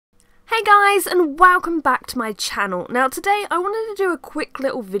Hey guys, and welcome back to my channel. Now today I wanted to do a quick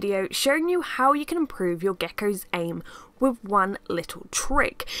little video showing you how you can improve your gecko's aim with one little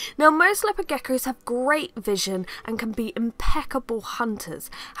trick. Now most leopard geckos have great vision and can be impeccable hunters.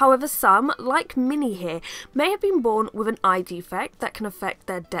 However, some, like Minnie here, may have been born with an eye defect that can affect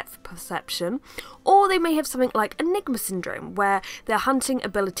their depth perception, or they may have something like Enigma Syndrome where their hunting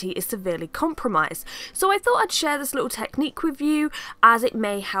ability is severely compromised. So I thought I'd share this little technique with you as it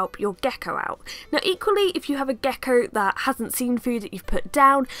may help your gecko out. Now equally, if you have a gecko that hasn't seen food that you've put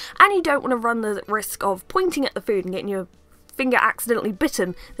down and you don't want to run the risk of pointing at the food and getting your finger accidentally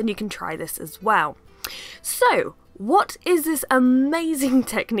bitten, then you can try this as well. So what is this amazing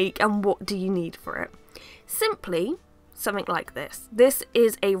technique and what do you need for it? Simply something like this. This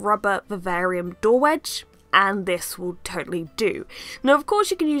is a rubber vivarium door wedge, and this will totally do. Now of course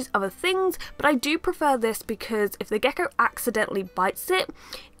you can use other things, but I do prefer this because if the gecko accidentally bites it,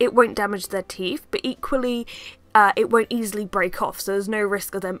 it won't damage their teeth, but equally it won't easily break off, so there's no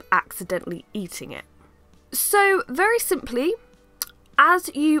risk of them accidentally eating it. So very simply, as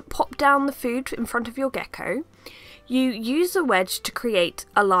you pop down the food in front of your gecko, you use the wedge to create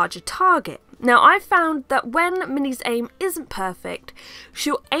a larger target. Now I found that when Minnie's aim isn't perfect,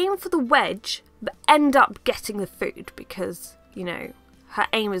 she'll aim for the wedge but end up getting the food because, you know, her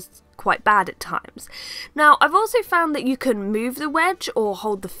aim is quite bad at times. Now I've also found that you can move the wedge or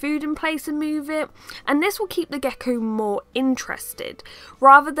hold the food in place and move it, and this will keep the gecko more interested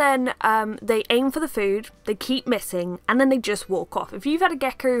rather than they aim for the food, they keep missing, and then they just walk off. If you've had a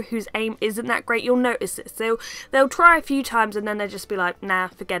gecko whose aim isn't that great, you'll notice this. They'll try a few times and then they'll just be like, nah,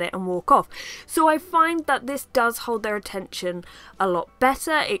 forget it, and walk off. So I find that this does hold their attention a lot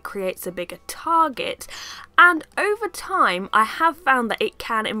better, it creates a bigger target, and over time I have found that it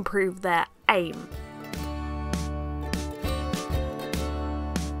can improve their aim.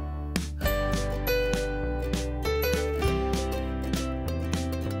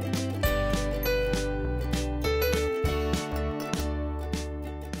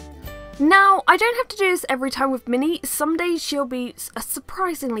 Now, I don't have to do this every time with Minnie. Some days she'll be a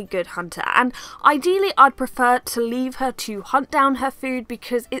surprisingly good hunter, and ideally I'd prefer to leave her to hunt down her food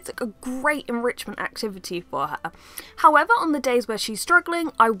because it's a great enrichment activity for her. However, on the days where she's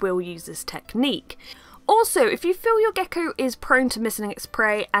struggling, I will use this technique. Also, if you feel your gecko is prone to missing its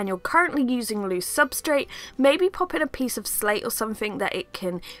prey and you're currently using loose substrate, maybe pop in a piece of slate or something that it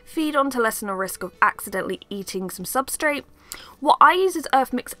can feed on to lessen the risk of accidentally eating some substrate. What I use is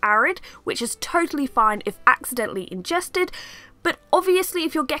Earth Mix Arid, which is totally fine if accidentally ingested, but obviously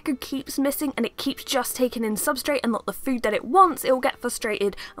if your gecko keeps missing and it keeps just taking in substrate and not the food that it wants, it will get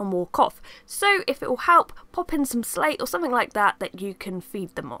frustrated and walk off. So if it will help, pop in some slate or something like that that you can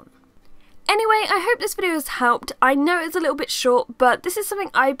feed them on. Anyway, I hope this video has helped. I know it's a little bit short, but this is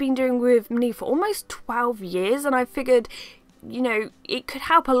something I've been doing with Minnie for almost 12 years, and I figured, you know, it could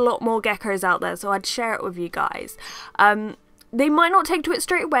help a lot more geckos out there, so I'd share it with you guys. They might not take to it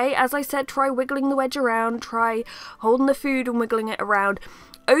straight away. As I said, try wiggling the wedge around, try holding the food and wiggling it around.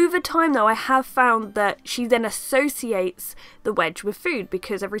 Over time though, I have found that she then associates the wedge with food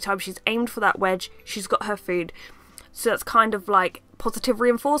because every time she's aimed for that wedge, she's got her food. So that's kind of like positive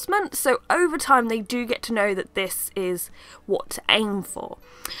reinforcement. So over time they do get to know that this is what to aim for.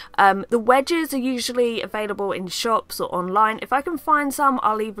 The wedges are usually available in shops or online. If I can find some,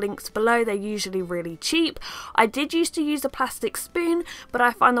 I'll leave links below. They're usually really cheap. I did used to use a plastic spoon, but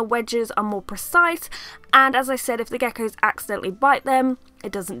I find the wedges are more precise, and as I said, if the geckos accidentally bite them,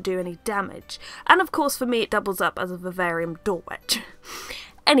 it doesn't do any damage. And of course for me it doubles up as a vivarium door wedge.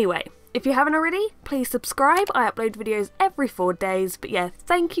 Anyway, if you haven't already, please subscribe. I upload videos every 4 days. But yeah,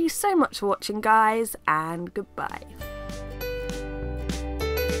 thank you so much for watching guys, and goodbye.